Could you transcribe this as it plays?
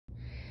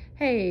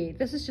Hey,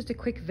 this is just a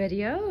quick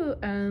video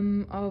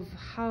of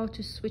how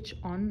to switch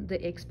on the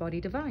XBody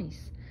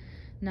device.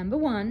 Number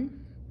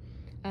one,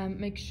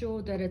 make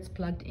sure that it's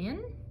plugged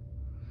in.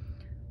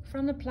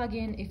 From the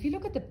plug-in, if you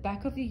look at the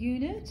back of the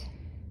unit,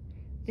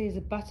 there's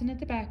a button at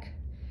the back.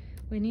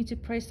 We need to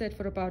press that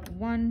for about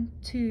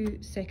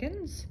 1-2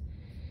 seconds.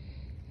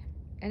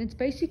 And it's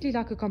basically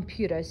like a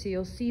computer, so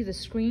you'll see the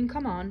screen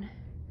come on.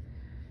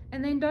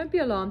 And then don't be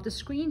alarmed, the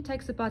screen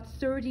takes about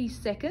 30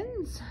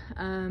 seconds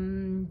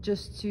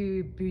just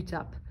to boot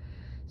up.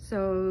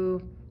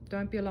 So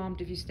don't be alarmed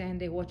if you stand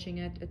there watching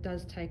it. It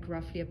does take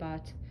roughly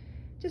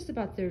just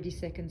about 30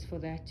 seconds for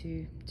that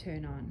to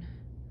turn on.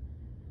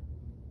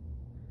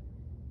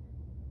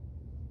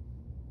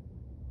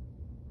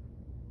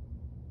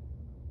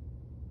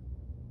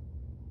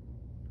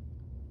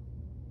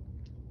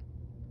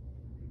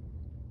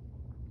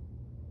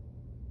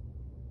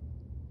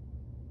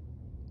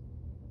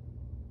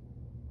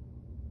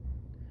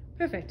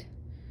 Perfect.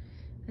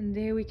 And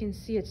there we can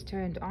see it's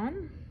turned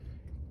on.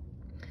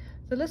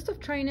 The list of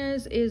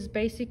trainers is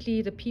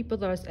basically the people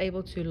that are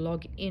able to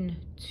log in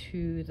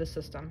to the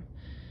system.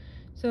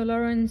 So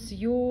Lawrence,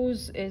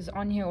 yours is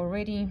on here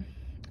already.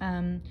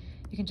 You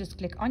can just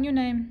click on your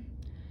name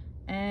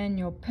and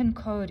your PIN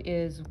code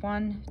is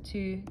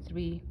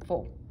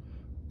 1234.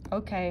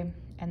 Okay,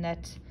 and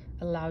that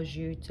allows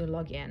you to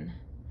log in.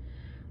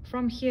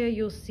 From here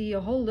you'll see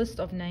a whole list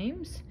of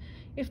names.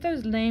 If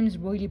those names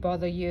really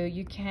bother you,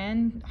 you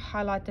can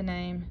highlight the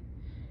name,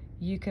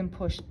 you can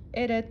push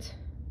edit,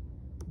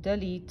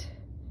 delete,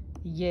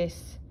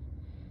 yes,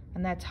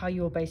 and that's how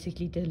you'll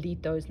basically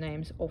delete those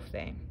names off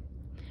there.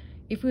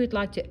 If we would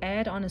like to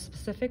add on a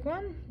specific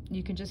one,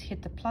 you can just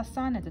hit the plus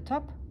sign at the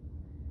top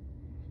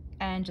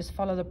and just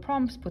follow the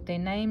prompts, put their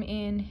name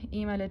in,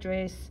 email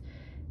address,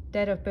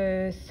 date of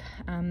birth.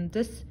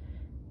 This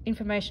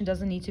information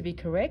doesn't need to be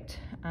correct,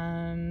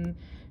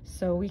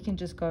 so we can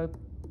just go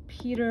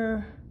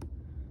Peter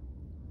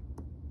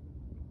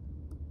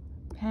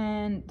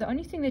Pan. The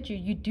only thing that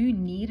you do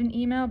need an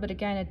email, but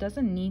again, it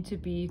doesn't need to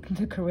be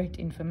the correct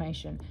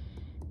information.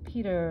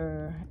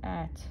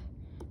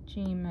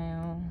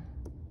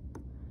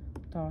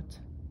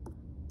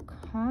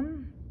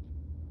 peter@gmail.com.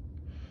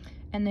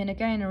 And then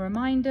again, a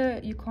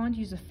reminder, you can't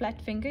use a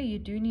flat finger, you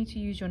do need to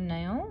use your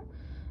nail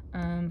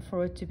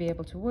for it to be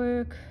able to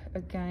work.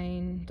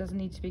 Again, doesn't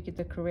need to be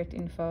the correct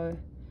info,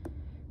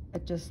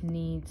 it just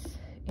needs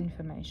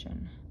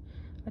information.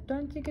 I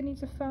don't think it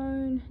needs a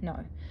phone.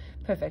 No.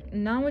 Perfect.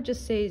 Now it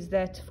just says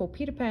that for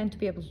Peter Pan to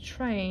be able to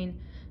train,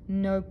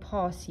 no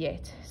pass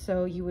yet.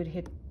 So you would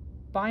hit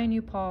buy a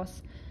new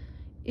pass.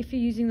 If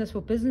you're using this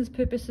for business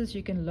purposes,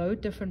 you can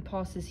load different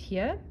passes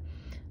here.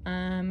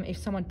 If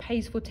someone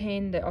pays for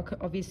 10,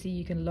 obviously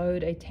you can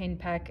load a 10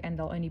 pack and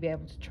they'll only be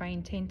able to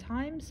train 10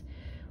 times.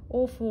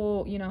 Or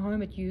for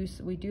home at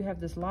use, we do have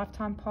this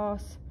lifetime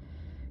pass.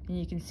 And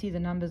you can see the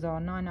numbers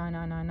are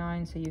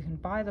 99999, so you can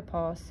buy the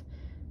pass.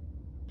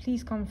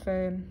 Please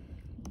confirm.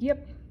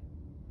 Yep.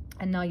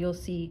 And now you'll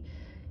see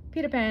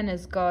Peter Pan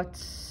has got,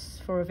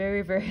 for a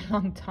very, very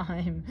long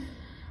time,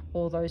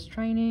 all those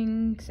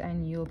trainings,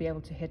 and you'll be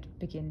able to hit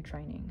begin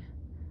training.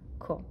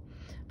 Cool.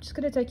 I'm just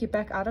going to take you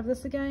back out of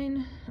this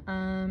again.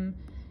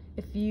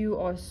 If you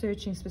are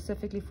searching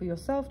specifically for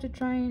yourself to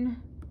train,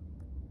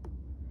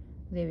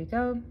 there we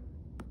go.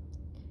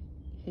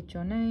 Hit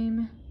your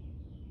name.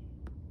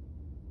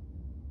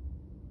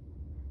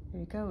 There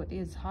we go, it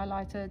is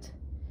highlighted,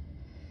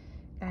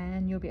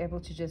 and you'll be able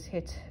to just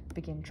hit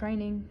begin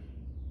training,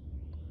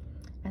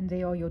 and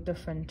there are your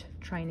different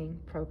training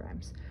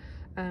programs.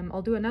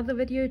 I'll do another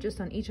video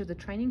just on each of the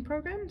training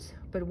programs,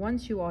 but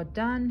once you are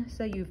done,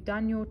 say you've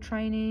done your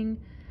training,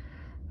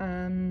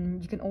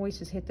 you can always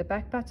just hit the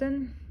back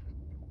button.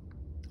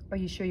 Are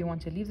you sure you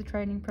want to leave the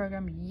training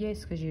program?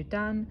 Yes, because you're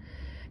done.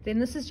 Then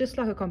this is just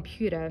like a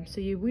computer,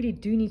 so you really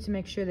do need to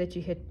make sure that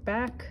you hit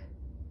back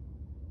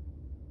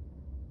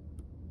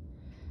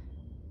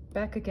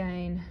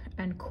again,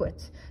 and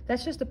quit.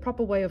 That's just the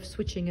proper way of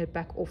switching it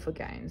back off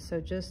again. So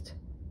just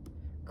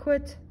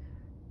quit.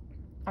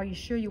 Are you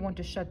sure you want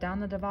to shut down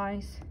the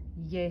device?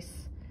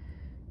 Yes.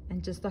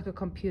 And just like a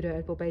computer,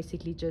 it will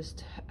basically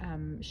just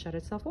shut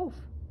itself off.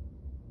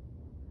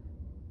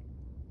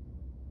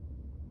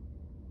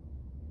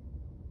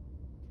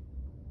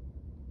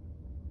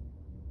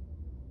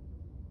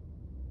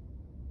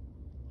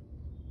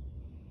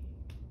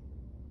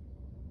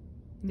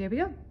 There we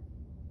go.